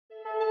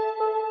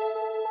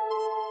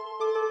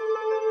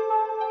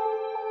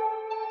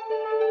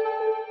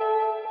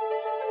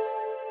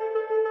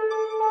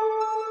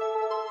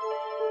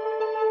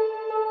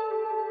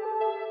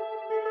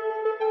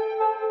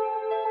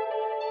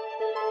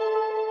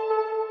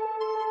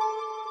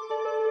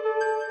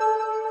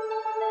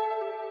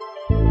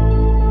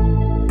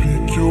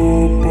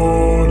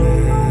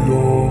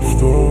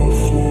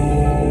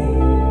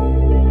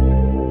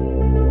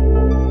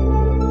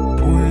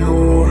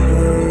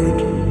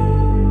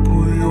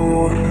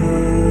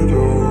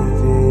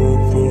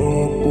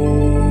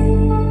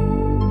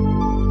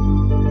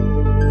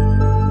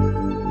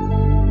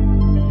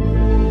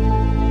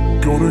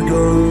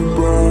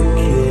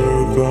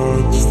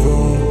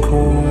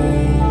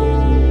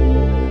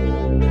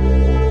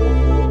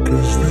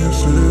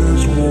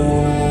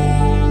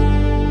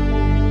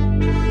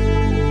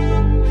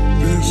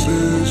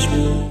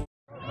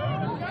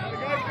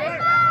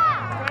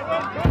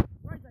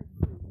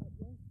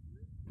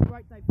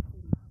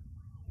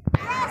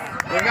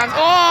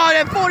Oh,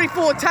 then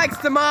 44 takes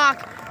the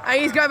mark,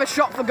 and he's going to have a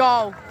shot for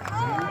goal.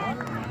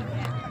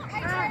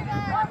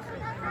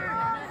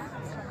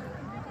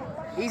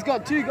 He's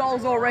got 2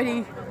 goals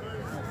already,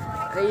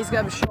 and he's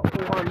going to have a shot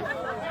for 1.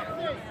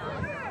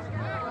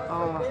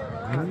 Oh,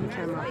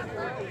 camera.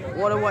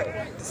 What a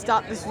way to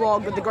start this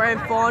vlog with the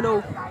grand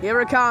final. Here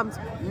it comes,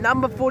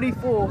 number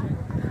 44,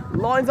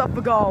 lines up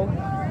for goal.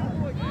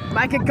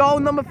 Make it goal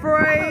number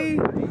 3.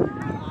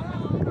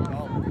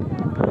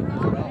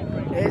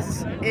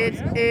 It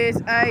is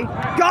a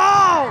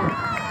goal!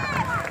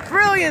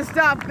 Brilliant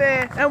stuff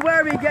there, and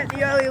Werribee get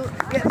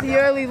the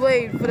early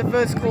lead for the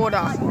first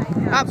quarter.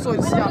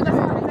 Absolute stuff.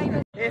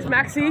 Here's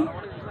Maxi.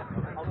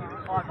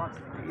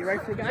 You ready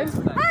for the game?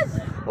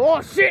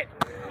 Oh shit!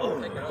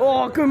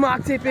 Oh, good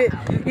mark, tip it.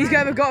 He's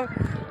going to go.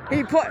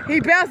 He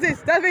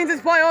bounces. That means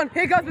it's play on.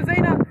 Here comes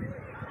Mazina.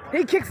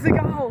 He kicks the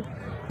goal.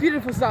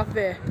 Beautiful stuff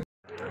there.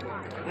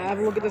 Have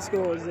a look at the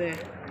scores there.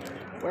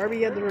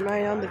 Werribee had the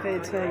remain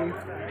undefeated team.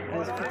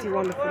 It's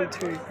 51 to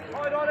 42.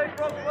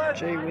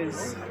 Gee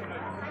whiz.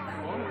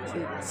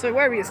 So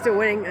Werribee is still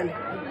winning, and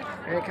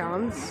here it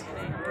comes.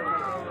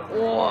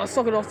 Oh,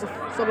 sock it off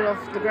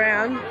the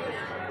ground.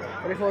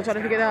 44 trying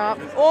to pick it up.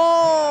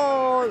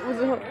 Oh, it was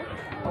a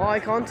eye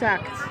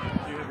contact.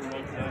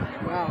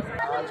 Wow.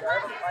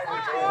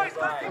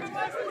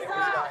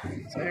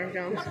 So here it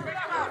comes.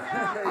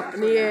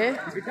 In the air.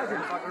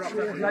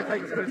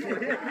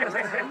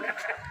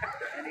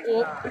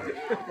 Oh,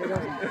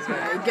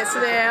 he gets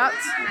it out,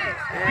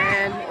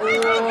 and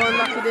oh,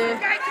 unlucky there.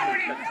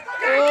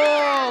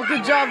 Oh,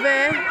 good job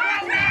there.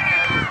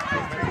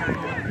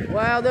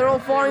 Wow, they're all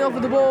firing off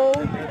with the ball.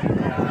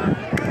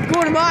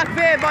 Good mark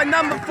there by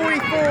number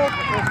 44.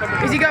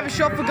 Is he going to have a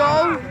shot for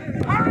goal?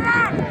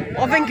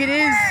 I think it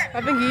is.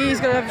 I think he is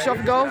going to have a shot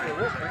for goal.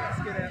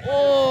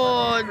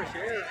 Oh,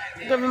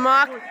 good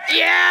mark.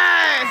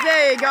 Yes,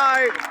 there you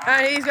go.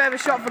 And he's going to have a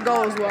shot for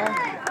goal as well.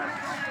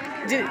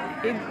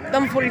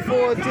 Number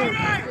 44 didn't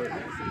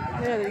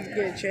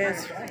get a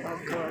chance. Oh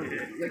god,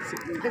 let's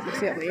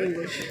see out the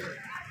English.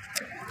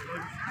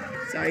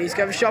 So he's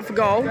got a shot for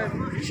goal.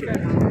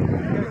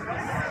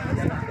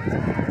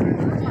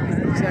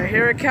 So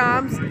here it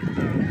comes,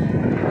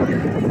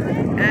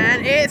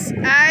 and it's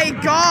a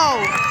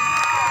goal.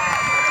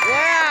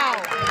 Wow,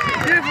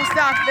 beautiful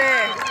stuff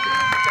there.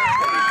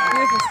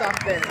 Beautiful stuff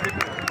there.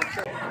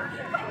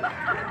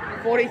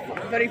 40,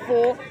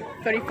 34,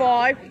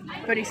 35,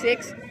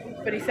 36.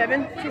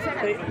 37? 2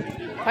 seconds.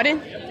 Pardon?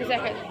 2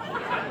 seconds. I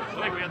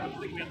think we had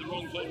the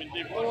wrong team in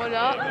different. One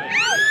up. Yeah!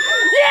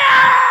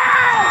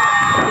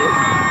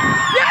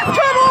 Yes,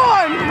 come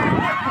on!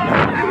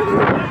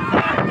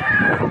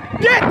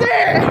 Get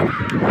there!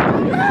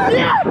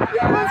 Yeah!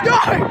 Let's go!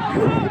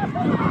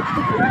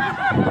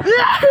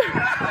 Yeah!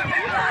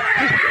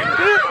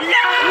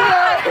 Yeah!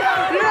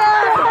 Yeah!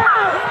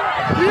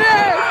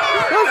 Yeah!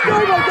 Let's go,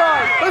 my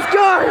guy! Let's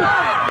go!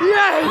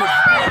 Yes!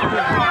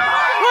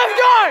 Let's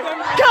go!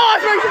 Come on,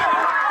 Frank!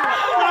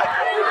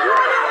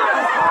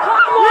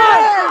 Yes!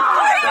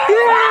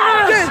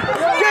 Yes!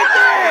 Get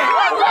there!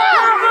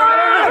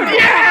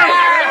 Yes!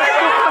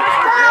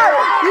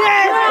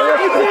 Yes!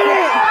 We did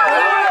it!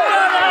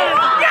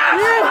 Yes!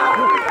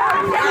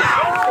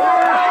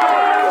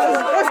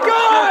 Let's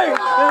go!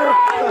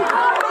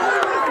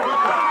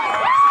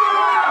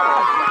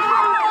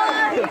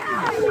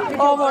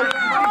 Oh my!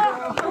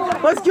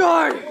 Let's go!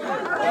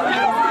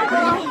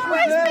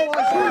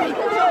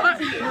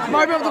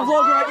 Might be able to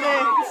vlog right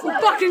there. We're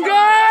fucking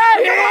good!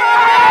 Yeah!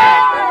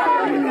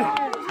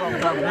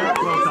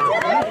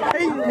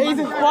 He's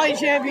a flight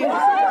champion.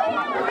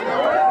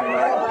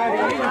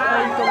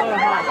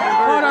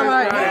 Hold on,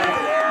 mate.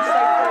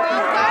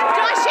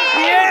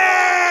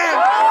 Yeah!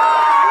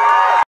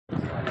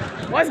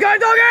 Let's go,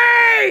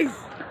 doggies!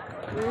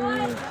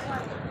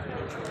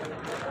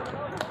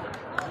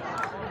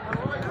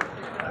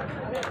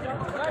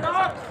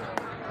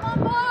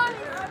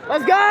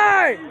 Let's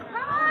go!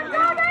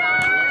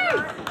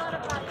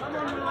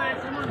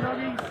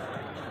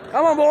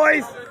 Come on,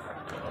 boys!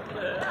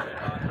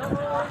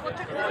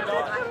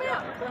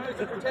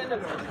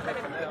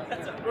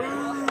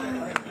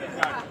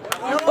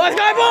 Let's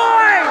go,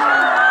 boys!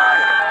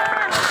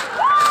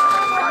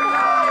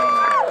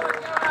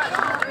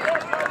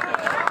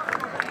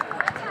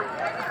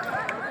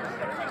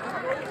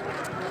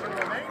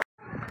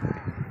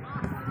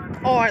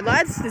 Alright,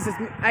 lads, this is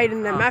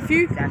Aiden and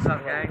Matthew. That's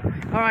okay.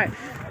 Alright,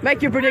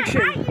 make your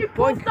prediction.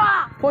 Point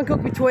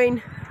cook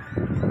between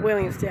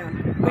Williamstown.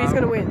 Who's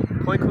going to win?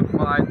 Point cook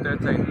by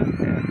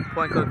 13.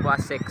 Point cook by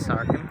 6, I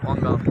reckon. 1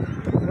 goal.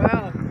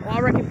 Well, I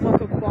reckon point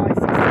cook by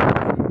 6.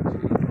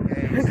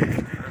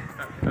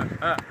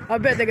 I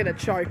bet they're going to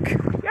choke.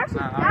 You're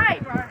actually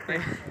right, bro.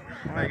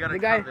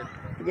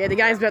 The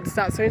game's about to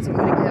start soon, so we're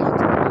going to get on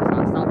to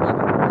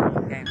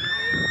it. Game.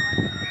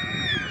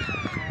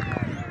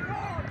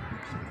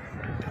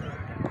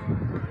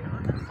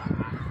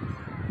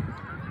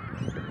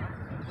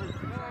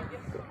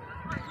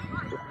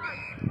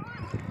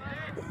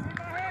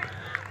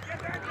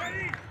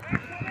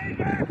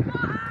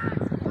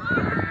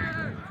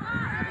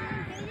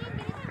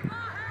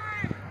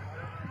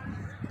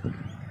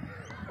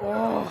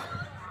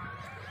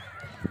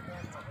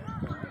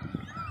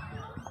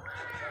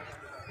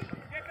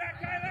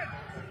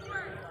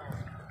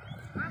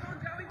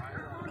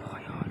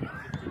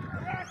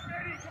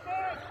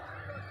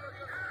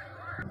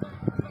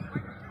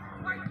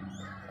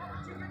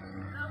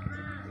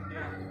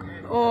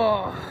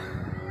 Oh.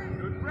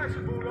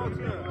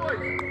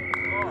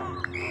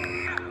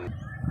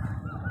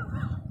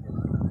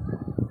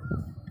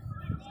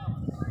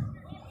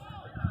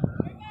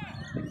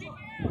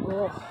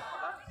 Oh.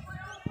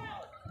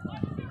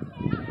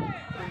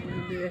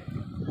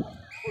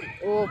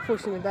 Oh,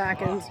 pushing the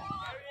back and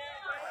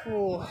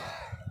oh,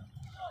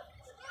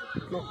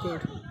 not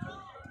good.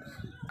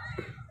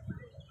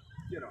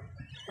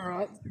 All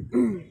right.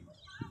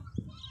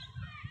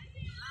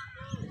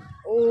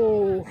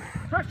 Oh.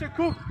 Pressure,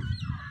 cook.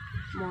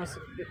 Nice, a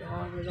bit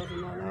high, but it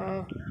doesn't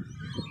matter.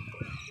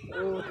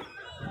 Oh.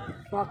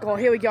 Mark, oh,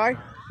 here we go.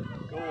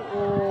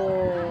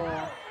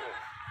 Oh.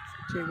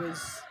 Gee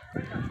whiz.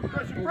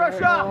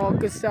 Pressure. Oh,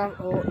 good stuff.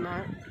 Oh,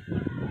 no.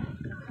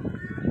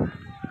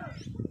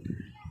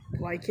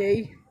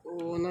 Wakey.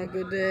 Oh, no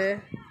good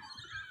there.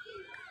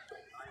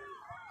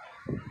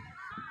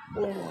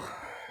 Oh.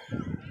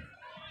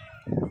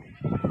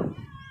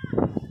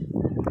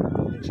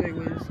 Gee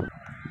whiz.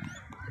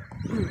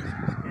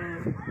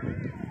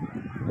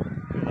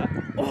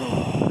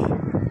 Oh,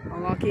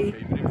 unlucky.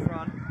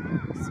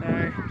 So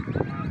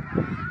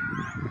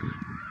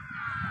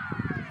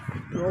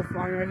we're all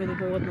flying over the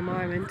ball at the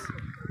moment.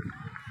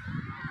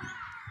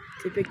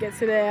 Tippett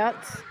gets it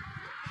out.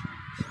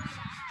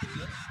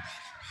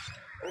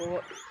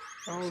 Oh,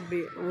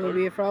 will it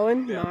be a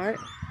throw-in? Yeah. No.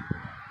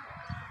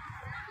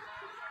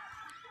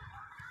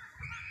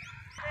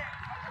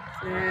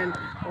 And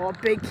oh,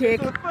 big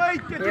kick.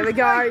 Here we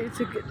go.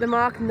 To get the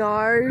mark.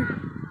 No.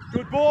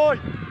 Good boy.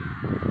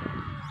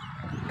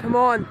 Come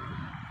on.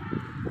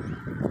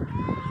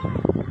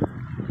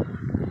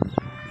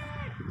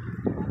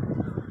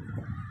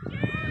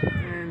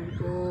 And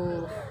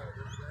oh.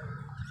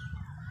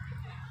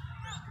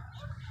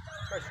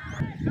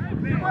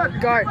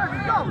 Go.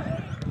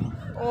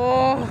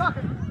 Oh.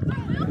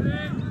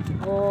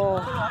 Oh.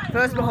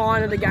 First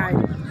behind of the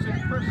game.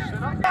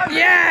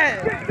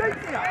 Yeah!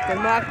 Good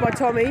mark by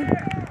Tommy. Move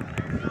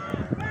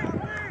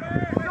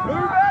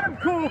at him,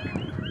 Cook.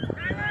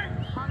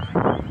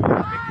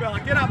 Big fella,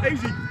 get up,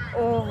 easy.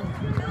 Oh.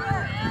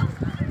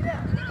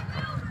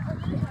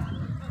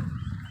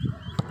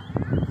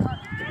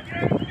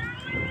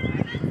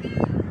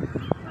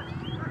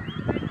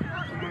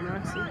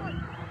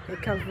 Here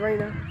comes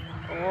Rena.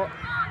 Oh.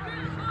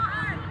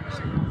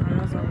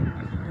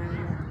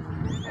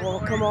 Oh,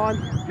 come on.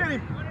 Get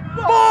him.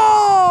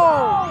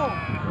 Ball!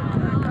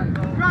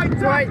 Great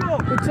tackle.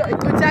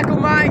 Good tackle,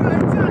 mate.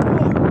 Great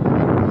tackle.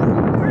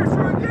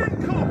 Pressure again,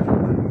 Cook.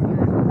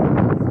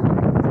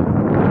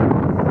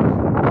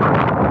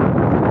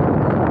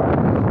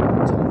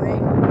 Tommy.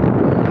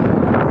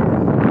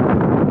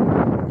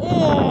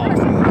 Oh!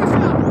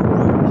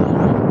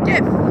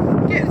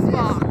 Get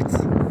fucked.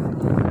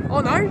 Oh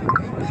no.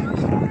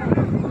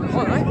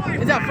 Oh no.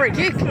 Is that a free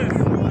kick? Is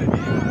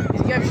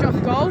he going to shot the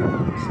goal?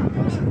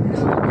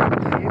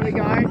 Here we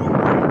go. He's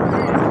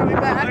coming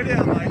back. Slow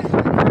down, mate.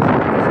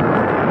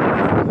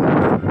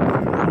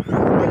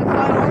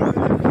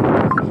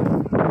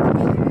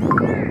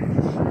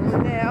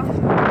 Now.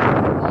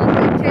 Oh,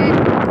 big kick.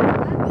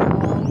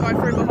 Oh, go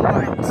through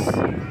behind.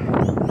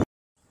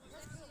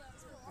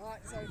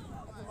 Alright, so at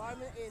the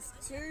moment it's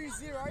 2-0.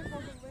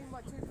 Probably leading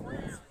by 2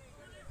 points.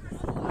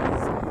 So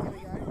here we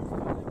go.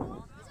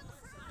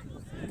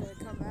 Gonna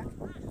come back.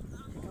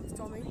 Here comes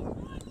Tommy.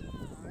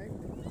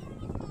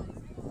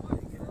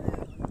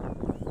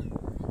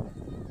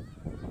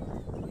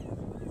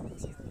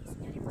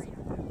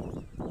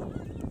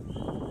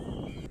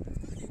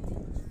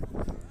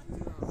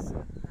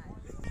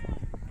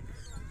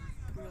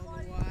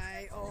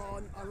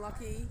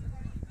 Unlucky.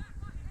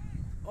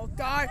 Oh,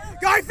 go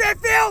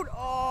Fairfield!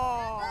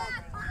 Oh!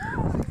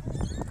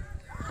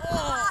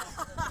 Oh!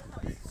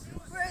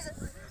 Where is it?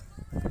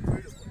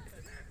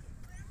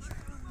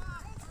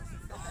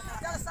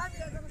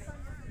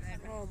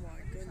 Oh my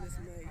goodness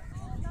me.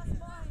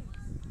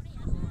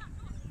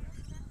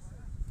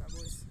 Go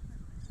boys.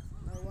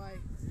 No way.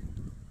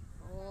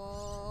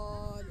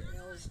 Oh,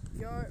 let's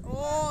go.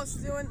 Oh,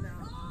 still in now.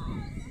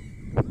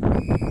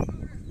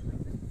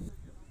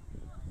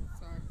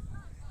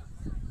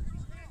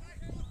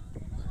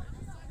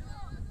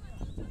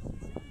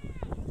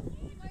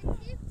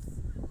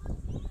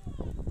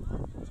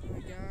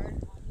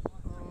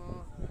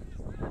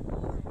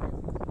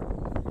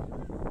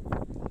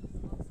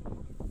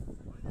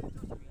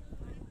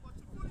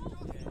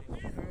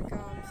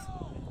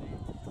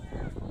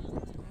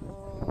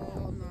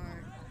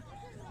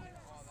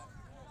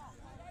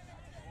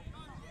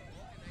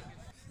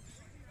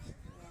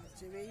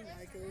 Jimmy,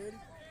 no good.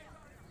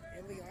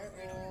 Here we go.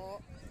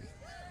 Oh,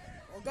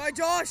 oh go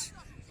Josh!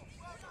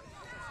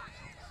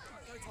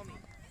 Go Tommy.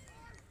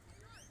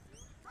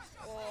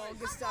 Oh,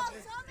 good stuff.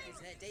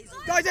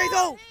 Go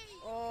Diesel!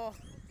 Oh.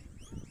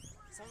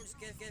 Someone just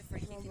go for a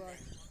kick in there.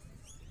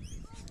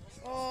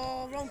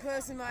 Oh, wrong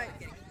person, mate.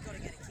 You gotta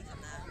get a kick on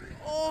that.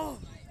 Oh!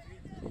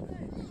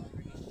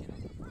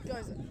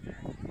 Goes.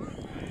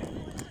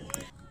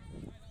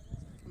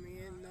 Coming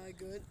in, no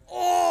good.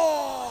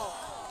 Oh!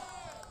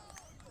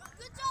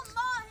 Good job,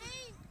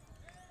 Mahi.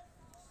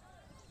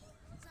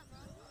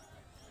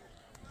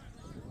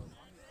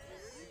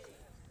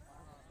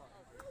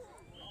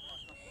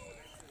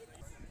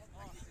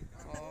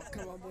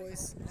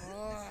 boys.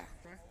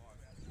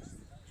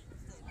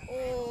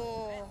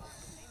 Oh.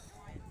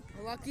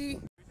 Unlucky.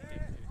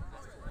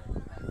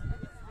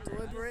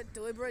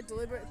 Deliberate.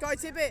 Go,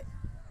 tip it.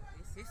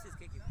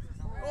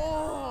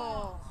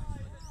 Oh.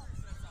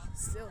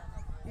 Still.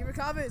 He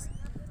recovers.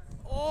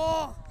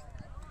 Oh.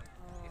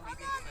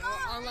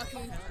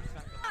 Unlucky.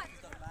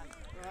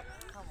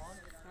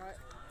 Alright.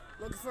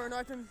 Looking for an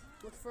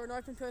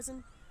open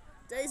person.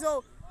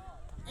 Diesel.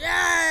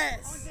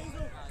 Yes!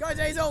 Go,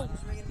 Diesel.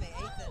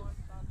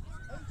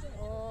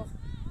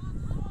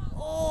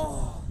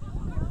 Oh.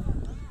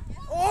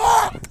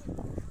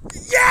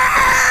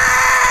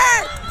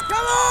 Yeah!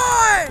 Come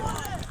on!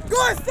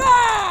 Good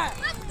start!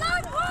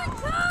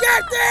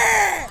 Get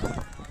there!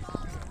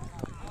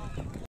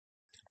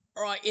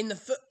 Alright,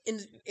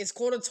 it's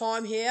quarter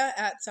time here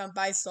at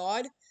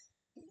Bayside.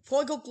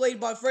 Point Cook lead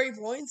by 3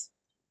 points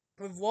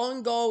with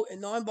 1 goal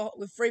and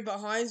with 3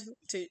 behinds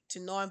to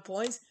 9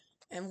 points,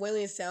 and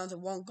Williamstown to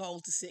 1 goal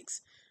to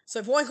 6.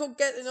 So Point Cook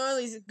getting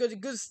only a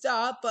good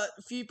start, but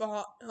a few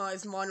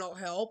behinds might not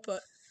help.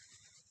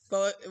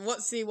 But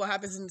let's see what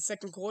happens in the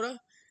second quarter.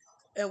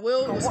 And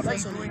Will is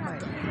first on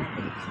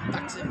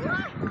back to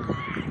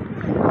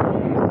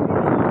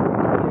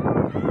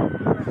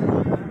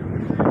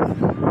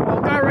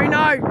go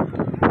Reno!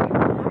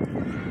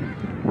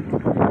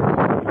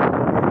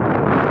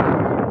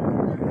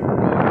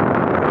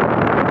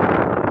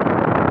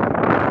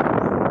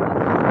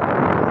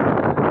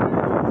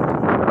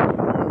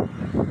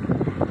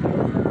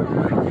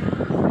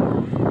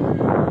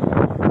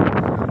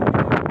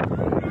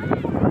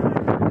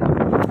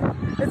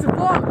 It's a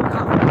block!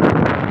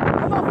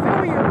 I'm not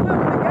filming you, I'm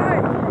filming the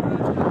game!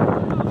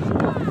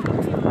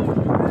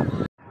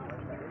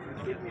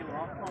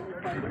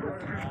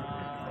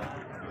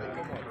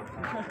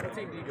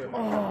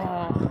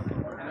 Oh.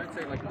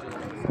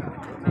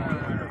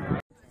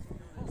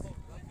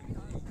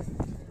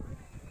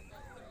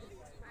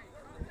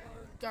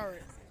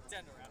 Garrett.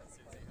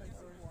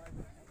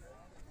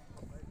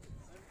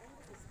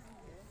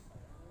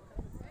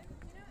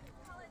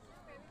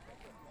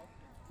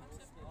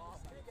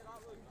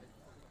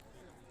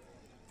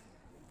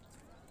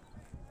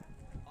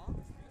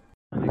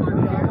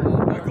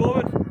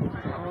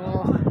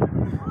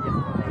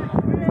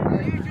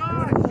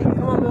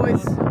 Come on,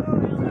 boys.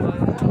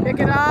 Pick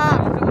it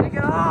up.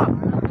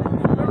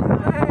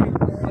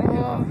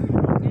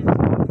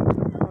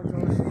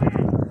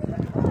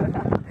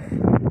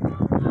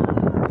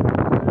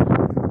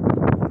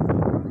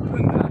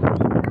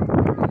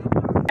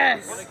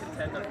 Yes.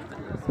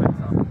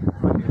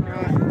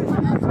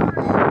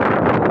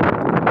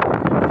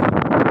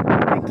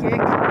 Good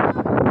kick.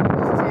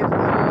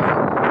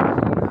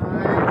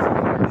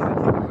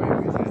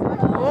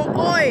 Oh,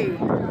 oi!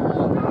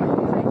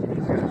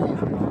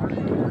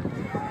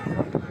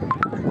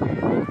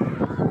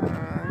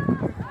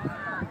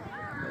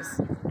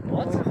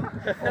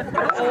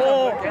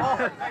 Oh!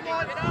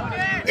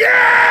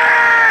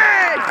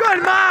 Yeah!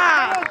 Good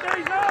mark!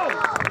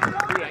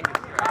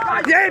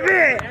 Yeah,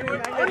 bit!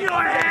 On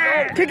your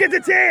head! Kick it to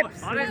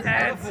tips! On his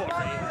head!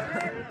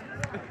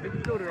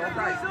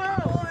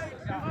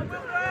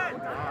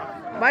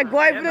 Make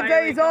way for the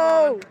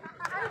Diesel!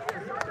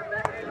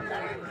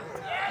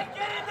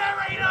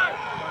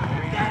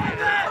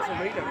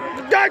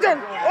 Go, John!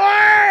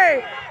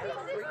 Oi!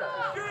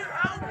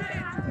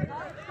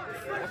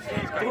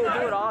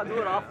 Do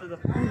it after the.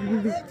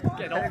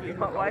 Get off. You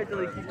can't wait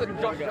till he keeps going.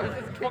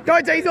 Go,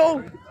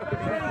 Diesel!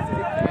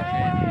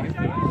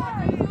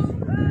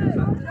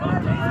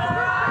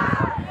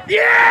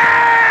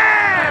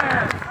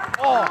 Yeah!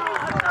 Oh!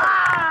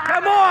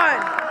 Come on!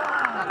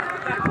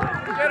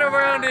 Get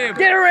around him.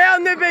 Get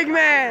around the big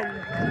man!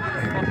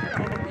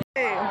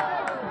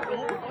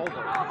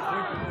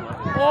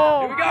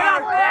 Oh! Here we go!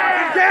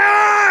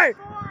 Go!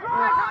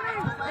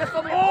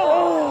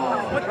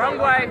 Oh! Wrong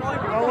way.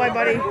 Wrong way,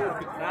 buddy.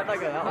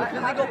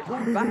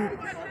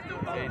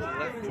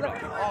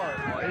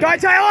 Go,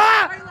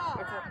 Taylor!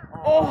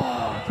 Oh!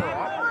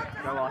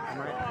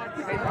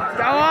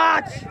 Go,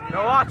 Arch! Go,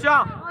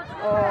 Archer.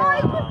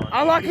 Oh!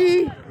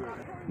 Unlucky! Oh,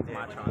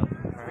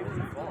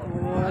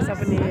 what's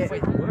happening here?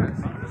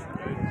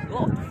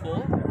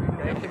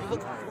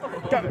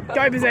 Go,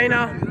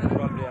 Bazina!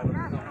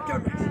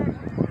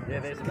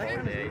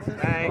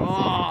 Thanks.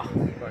 Oh!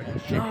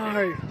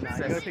 No!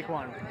 Go pick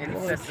one.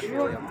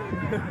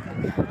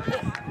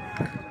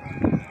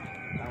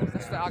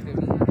 That's the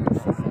argument.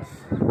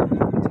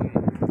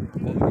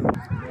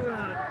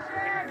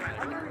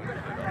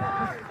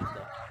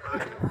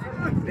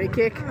 Big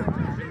kick.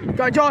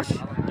 Go, Josh!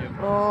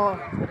 Oh!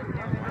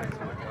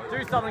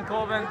 Do something,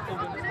 Corbin.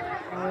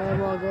 Oh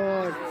my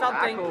god.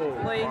 Something,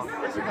 please.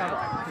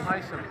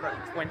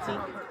 20.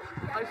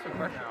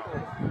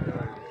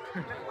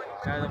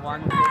 Go the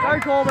one. Go,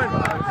 Corbin!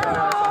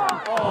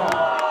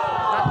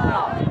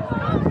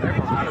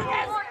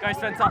 Go,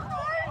 Spencer.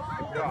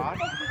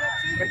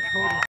 Here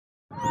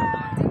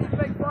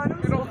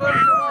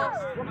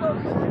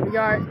we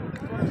go.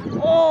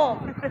 Oh!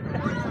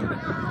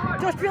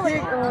 Josh Billy!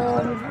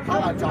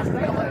 Josh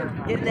Bailey.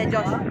 Get in there,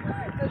 Josh.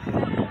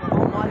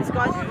 Oh my, this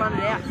guy's just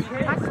running out.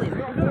 Tackle him.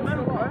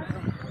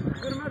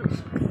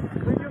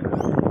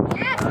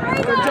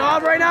 Good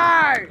job, Reno!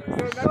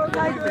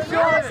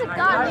 Reno's a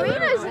gun.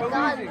 Reno's a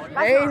gun.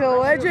 He's a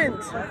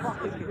legend.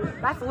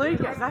 That's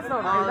Lucas, that's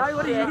not Reno.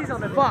 What are you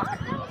on the Fuck.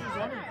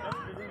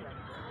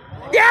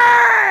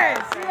 Yes!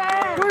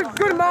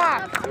 Good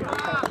mark.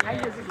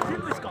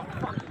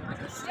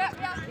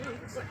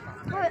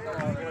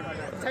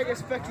 Take a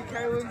specky,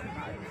 Caleb.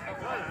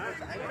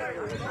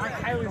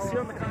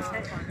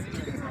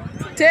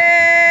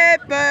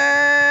 Tip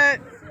it!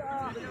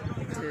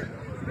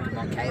 Come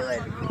on,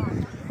 Caleb.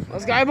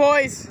 Let's go,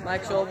 boys.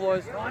 Make sure,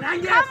 boys. Come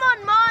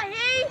on,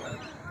 Mahi.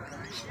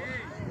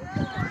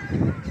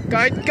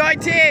 Go,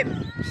 Tip.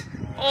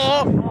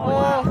 Oh,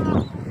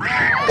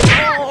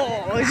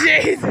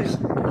 Jesus.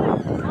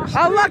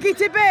 Unlucky,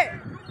 Tip it.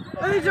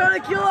 Who's he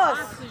trying to kill us?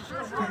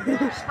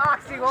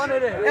 Sharks, he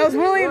wanted it. It was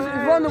Williams,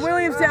 one of the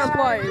Williamstown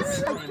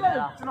players.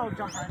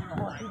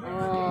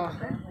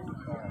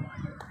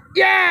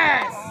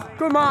 Yes!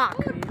 Good mark.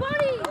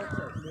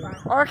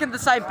 I reckon the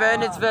St.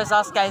 Bernard's versus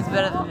us game's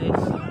better than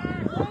this.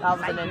 That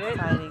was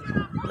entertaining.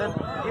 Go,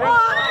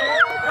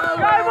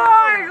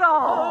 boys!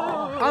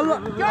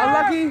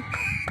 Unlucky.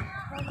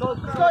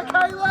 Let's go,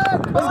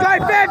 Caleb. Let's go,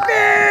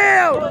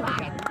 Fairfield!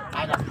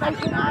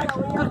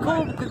 Good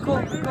call.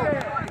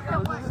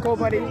 Cool,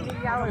 buddy.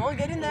 Come on,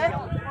 get in there.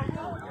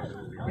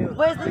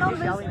 Where's the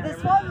numbers?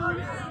 This one.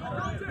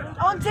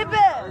 On Tip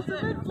it!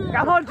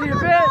 Come on, Tip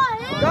it!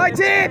 Go,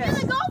 Tip!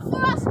 Go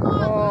for us,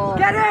 Mark.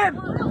 Get him!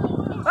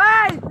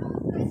 Hey!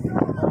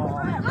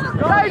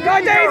 Go,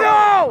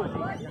 Diesel!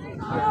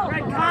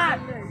 Red card!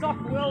 Stop,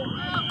 Will!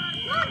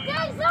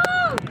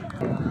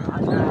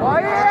 Oh,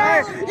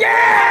 yeah!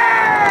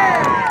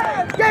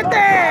 Yeah! Get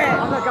there!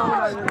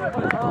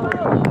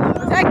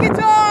 Take your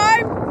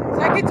time!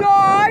 Take your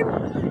time!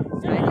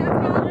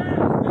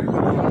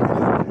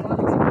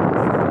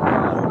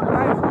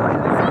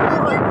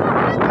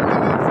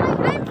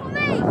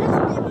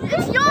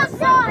 It's yours,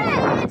 Marty.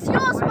 It's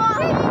yours,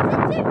 Marty.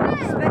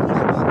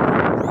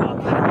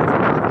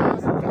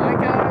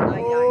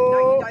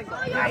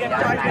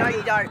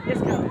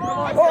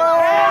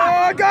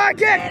 Oh, go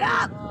kick!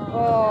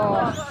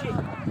 Oh,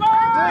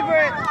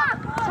 deliberate.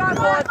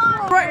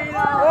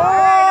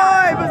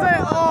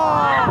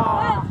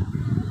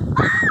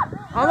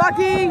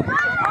 Unlucky.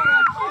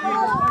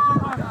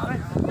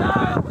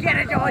 Get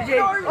it, Georgie!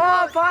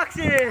 Oh,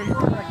 boxing!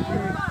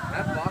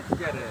 That box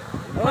get it.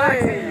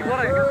 Boxing, what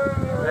a...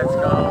 Let's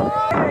go.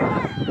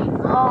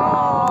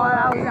 Oh,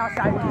 that was our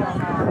saving.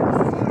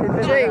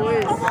 Gee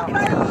whiz.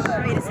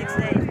 3 to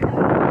 16.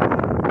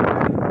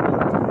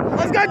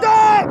 Let's go,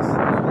 Dogs!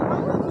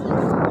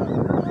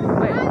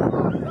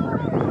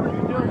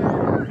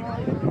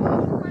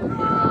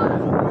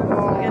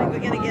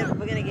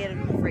 We're gonna get him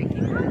a free kick.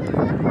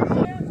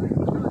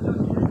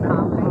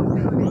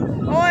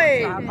 Oi!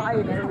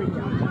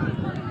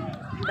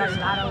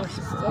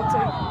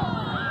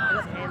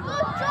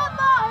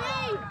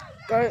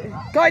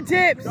 Go,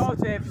 Tips! Go,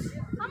 Tips.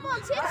 Come on,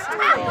 Tips.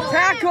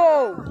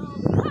 Tackle!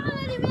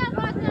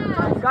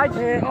 Go,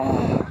 Tip! Oh!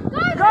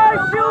 Go,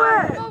 do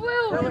it!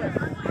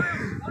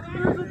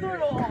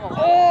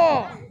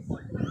 Oh!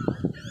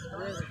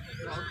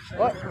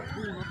 What?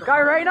 Go,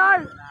 Reno!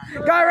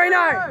 Go,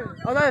 Reno!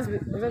 Oh, no, that's... Go,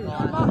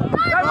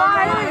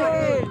 Mahi!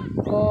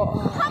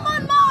 Oh. Come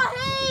on,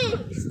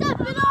 Mahi. Step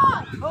it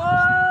up.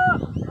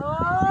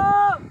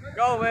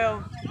 Go, Will!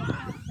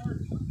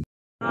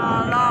 La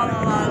la la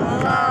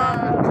la.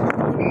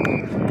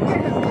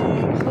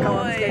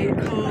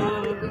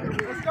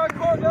 Let's go,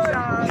 Corner.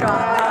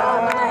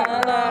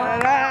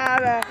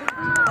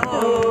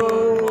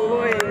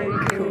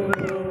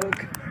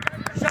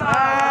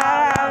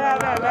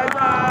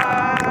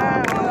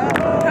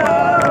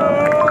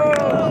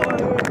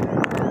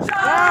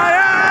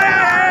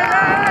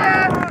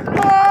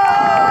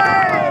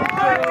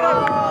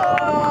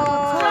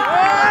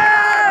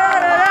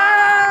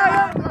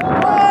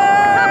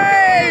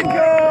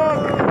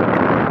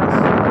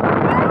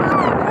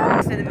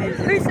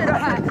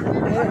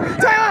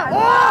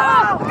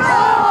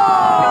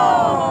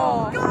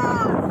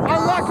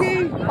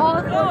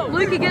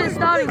 Luke, get it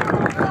starting.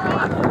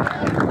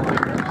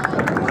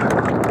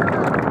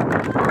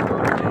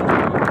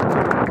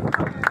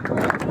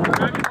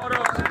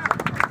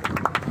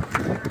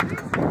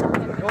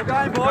 Your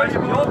game, boys.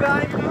 Your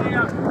game.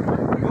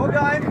 Your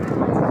game.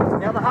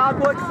 Now the hard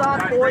work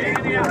starts, boys.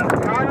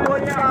 Hard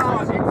work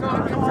starts.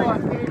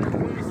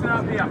 Listen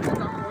up here.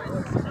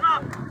 Listen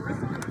up.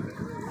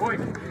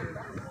 Boys.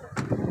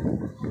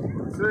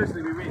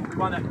 Seriously, we win. We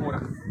won that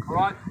quarter.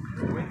 Alright?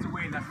 Win's a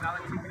win. That's another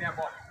kick in our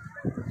box.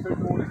 2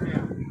 quarters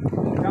now.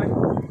 Okay?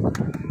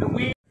 The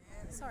win.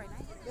 Sorry,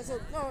 mate.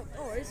 No,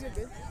 you're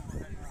good.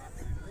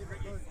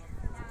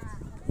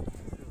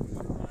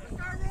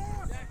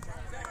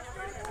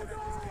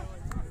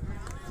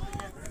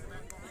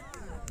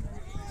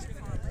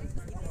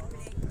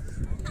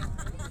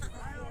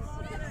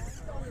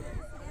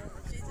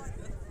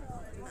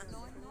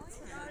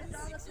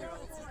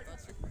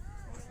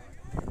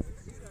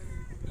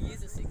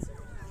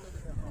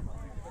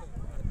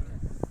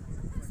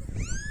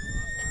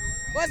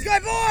 Let's go,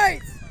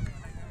 boys!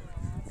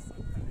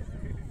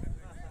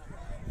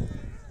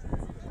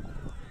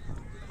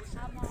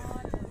 Come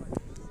on.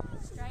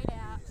 Straight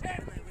out.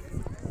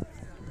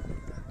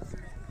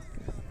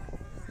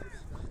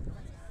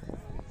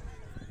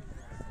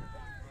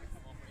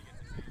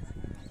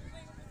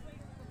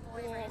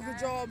 Oh, good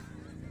job.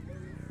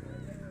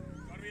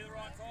 Gotta be at the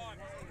right time.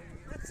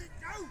 That's it,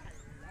 go!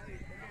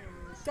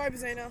 Go,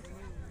 Bazina.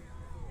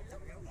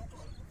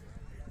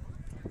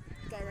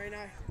 Go,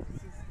 Reno.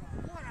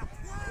 What a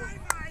play,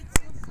 mate!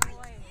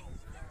 Boy.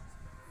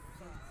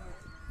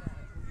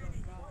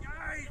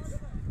 Guys!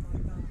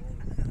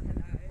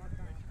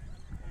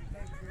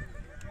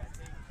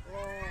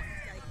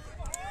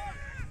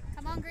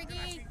 Come on,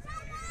 Griggy.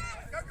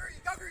 Go, Griggy,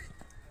 go, Griggy!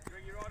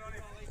 Bring you right on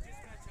him.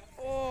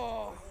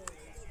 Oh.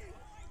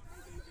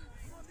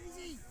 Come on,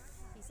 Daisy!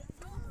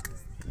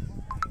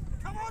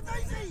 Come on,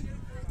 Daisy!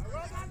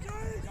 Well done,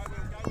 Daisy!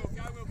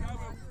 Go,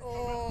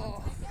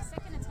 Oh.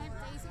 Second attempt,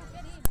 Daisy.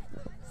 Get in.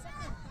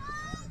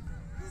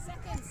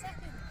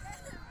 Second.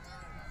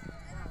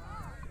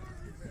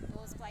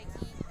 Balls,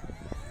 Blakey.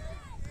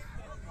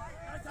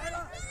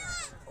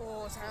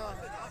 Oh, Taylor.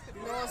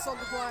 No, stop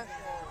the play.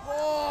 Go,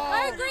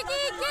 Oh.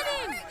 Griggy. Get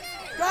him.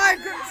 Go,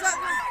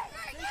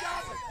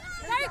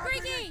 Go,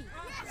 Griggy.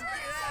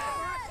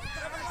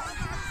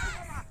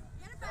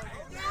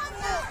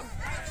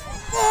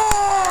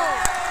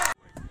 Oh.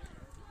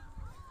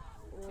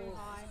 Too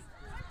high.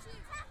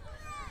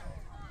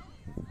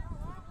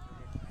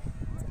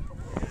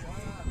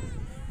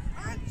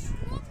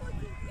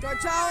 Go,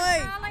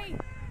 Charlie. Charlie.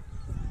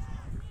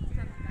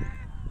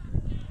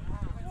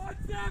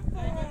 What's that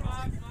for?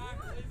 Mark,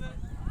 leave it.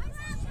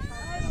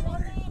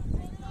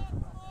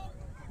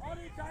 On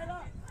it,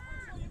 Taylor.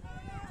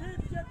 Tim,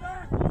 get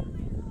back.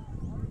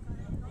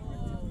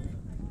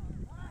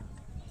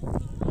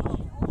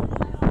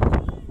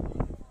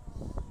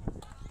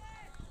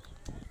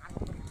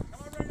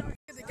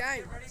 Get the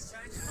game.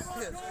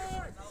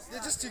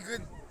 They're just too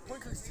good.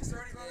 Point clicks too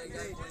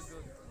good.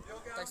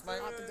 Thanks,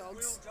 mate. Up the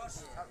dogs.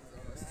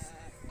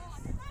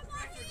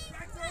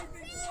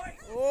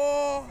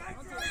 Oh.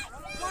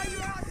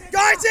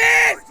 Go,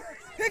 Tim!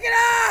 Pick it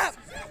up!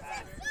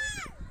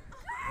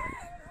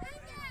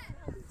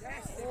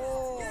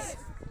 Oh.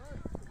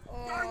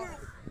 Oh.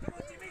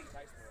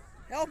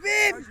 Help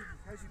him!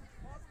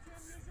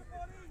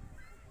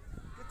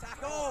 Good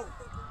tackle.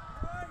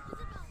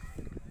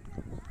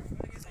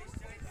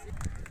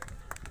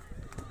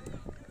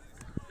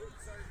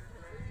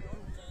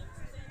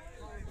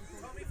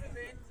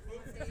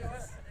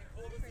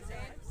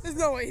 There's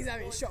no way he's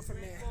having a shot from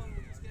there.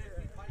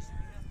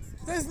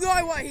 There's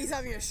no way he's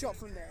having a shot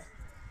from there.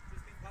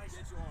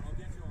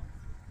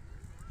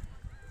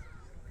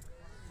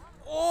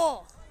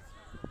 Oh!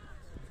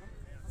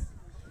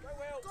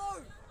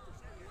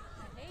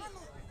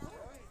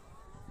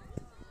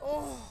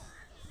 Oh!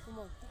 Come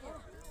on.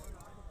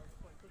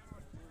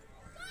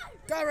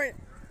 Go, Rena!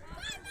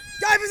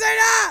 Go,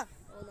 Bazina!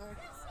 Oh no.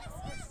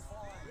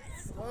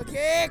 Go,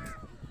 kick!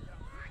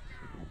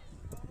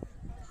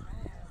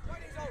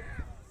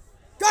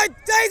 Go,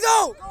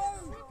 Diesel!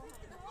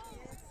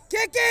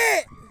 Kick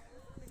it!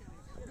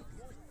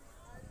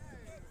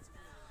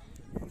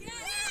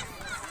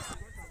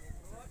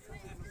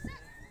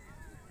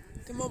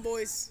 Come on,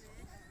 boys.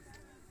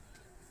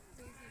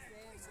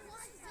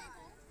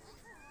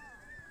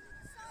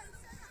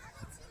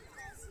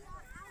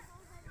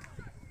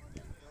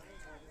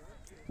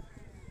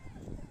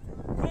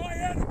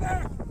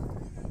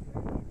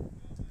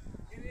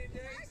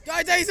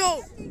 Go,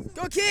 Diesel!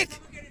 Go, kick!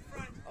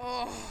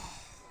 Oh.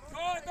 Go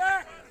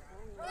back.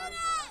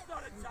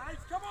 Not a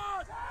chase. Come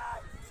on.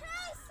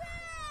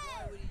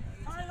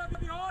 Taylor,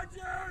 behind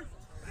you.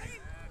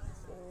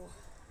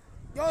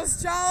 Goes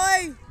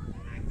Charlie!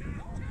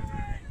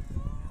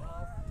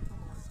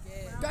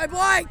 Go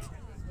Blake!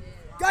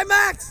 Go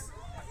Max!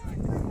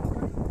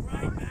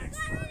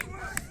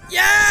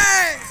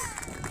 Yes!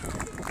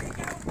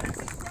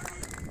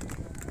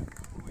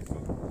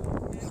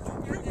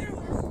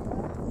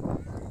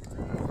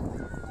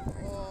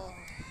 Oh.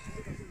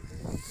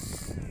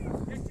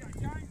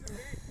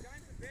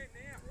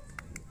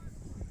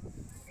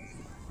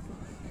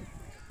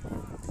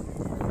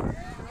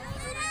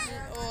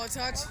 Oh,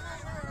 touch.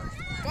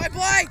 Go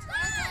Blake!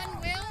 Well done,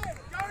 Will.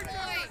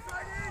 Boy.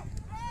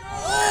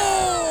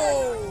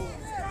 Oh!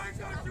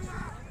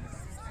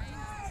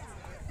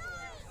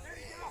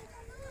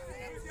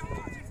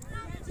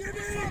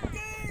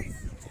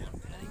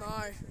 No.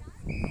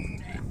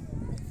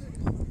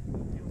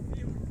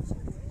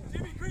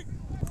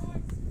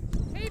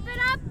 Keep it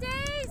up,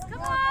 Dees.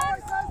 Come on.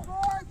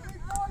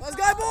 Let's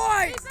go,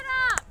 boys! Keep it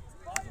up.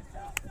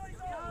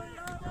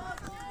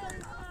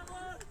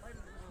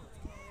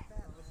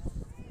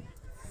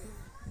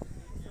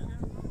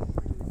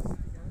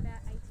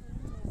 About 18.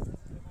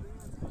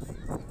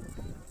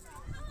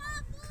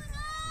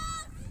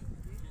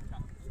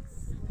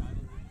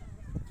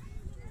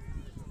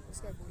 Let's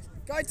go, boys.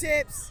 Go,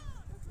 Tips!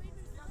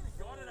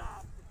 Got it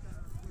up.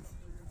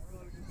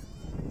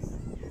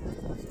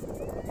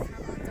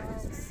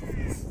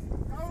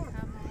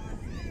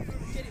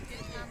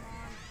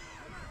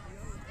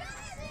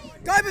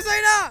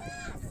 Bazina!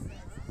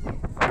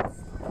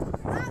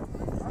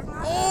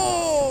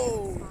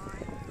 Oh!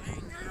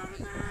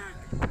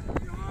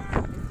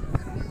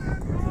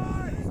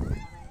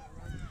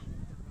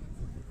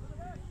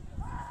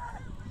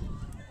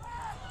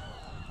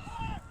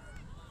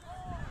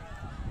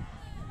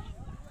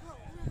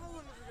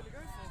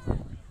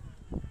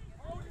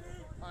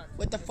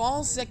 With the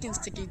final seconds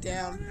ticking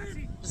down,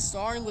 the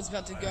siren was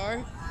about to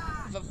go.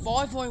 With a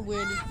 5-point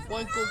win,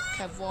 Point Cook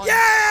have won their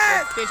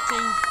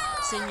 15th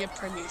senior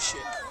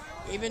premiership.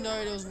 Even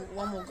though there was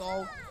one more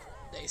goal,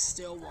 they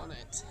still won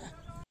it.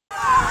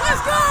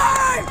 Let's go!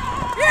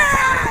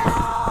 Yes!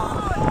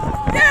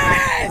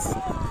 Yes!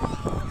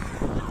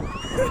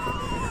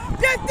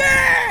 Get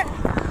there!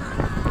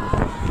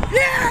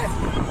 Yes!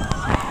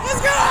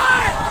 Let's go!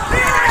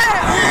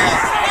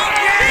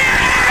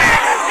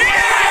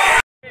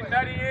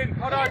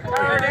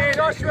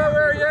 Joshua,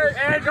 where are you?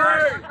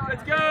 Andrew,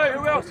 let's go.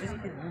 Who else?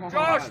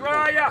 Josh, where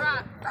are you?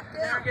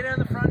 Get in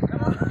the front.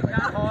 Come on.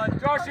 Can't hide.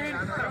 Josh in.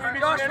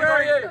 Josh, where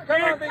are you?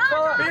 Come on, big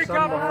fella. Big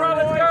up in front.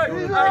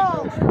 Let's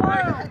go.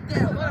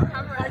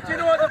 Hey, do you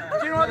know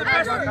what the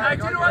best one? Hey,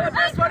 do you know what the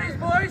best one is,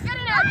 boys? Get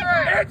it out,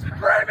 Drew. It's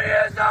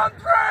Premiers on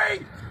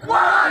 3.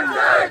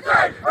 1, 2,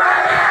 3.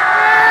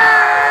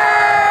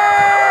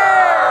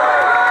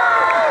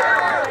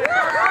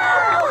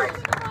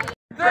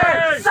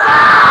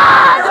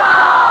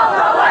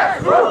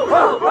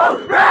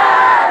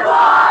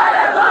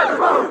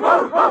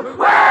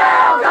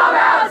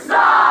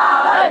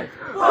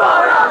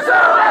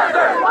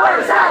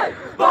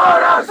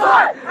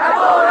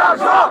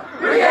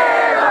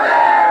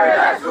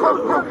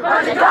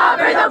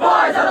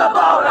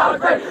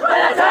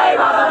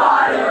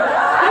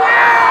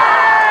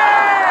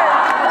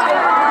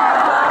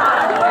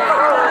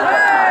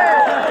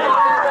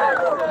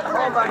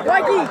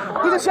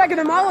 He's a shaking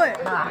the mullet.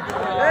 In the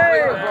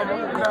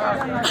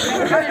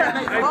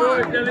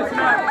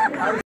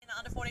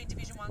Under 14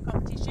 Division 1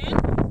 competition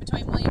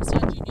between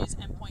Williamstown Juniors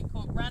and Point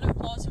Cook. Round of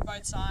applause for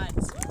both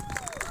sides.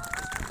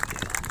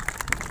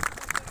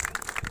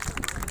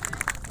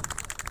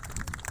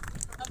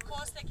 Of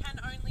course, there can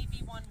only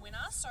be one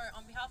winner, so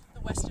on behalf of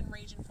the Western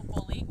Region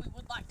Football League, we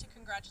would like to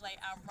congratulate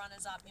our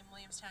runners-up in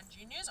Williamstown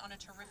Juniors on a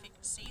terrific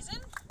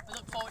season. We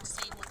look forward to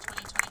seeing what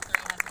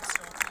 2023 has in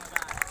store for you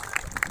guys.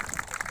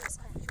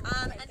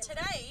 And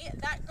today,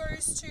 that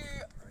goes to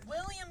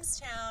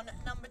Williamstown,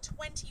 number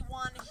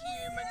 21,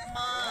 Hugh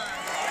McMahon.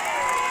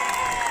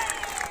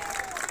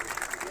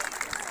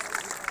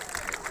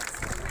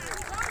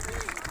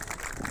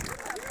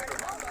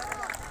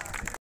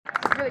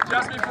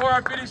 Just before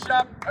I finish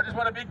up, I just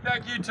want a big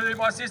thank you to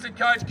my assistant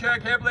coach,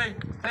 Kirk Hebley,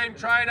 team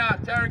trainer,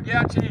 Taryn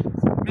Gouchy,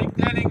 Mick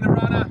Denning, the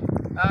runner,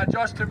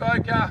 Josh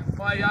Tavoka,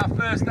 my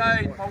first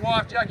aid, my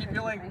wife, Jackie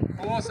Pilling,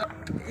 also.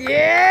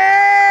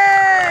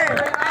 Yeah! And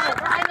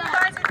you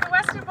guys in the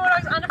Western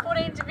Bulldogs Under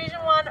 14 Division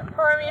 1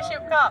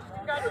 Premiership Cup.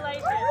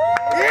 Congratulations.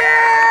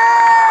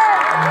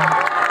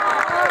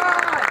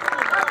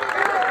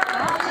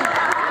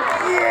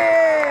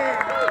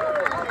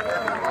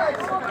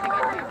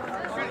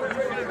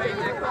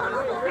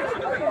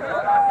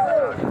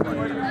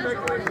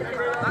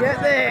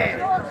 Get there!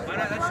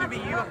 That should be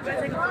you.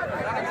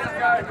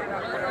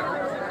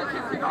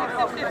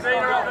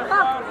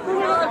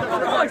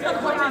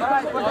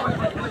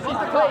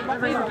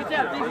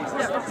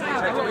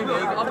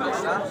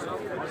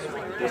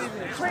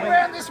 Swing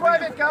round this way a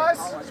bit, guys.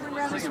 Swing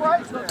round this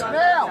way.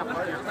 Now,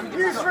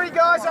 you 3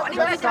 guys up the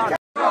back.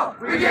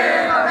 We give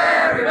our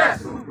very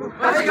best.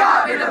 But we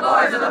got me the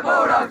boys of the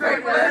Bulldog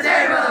Creek with a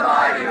team of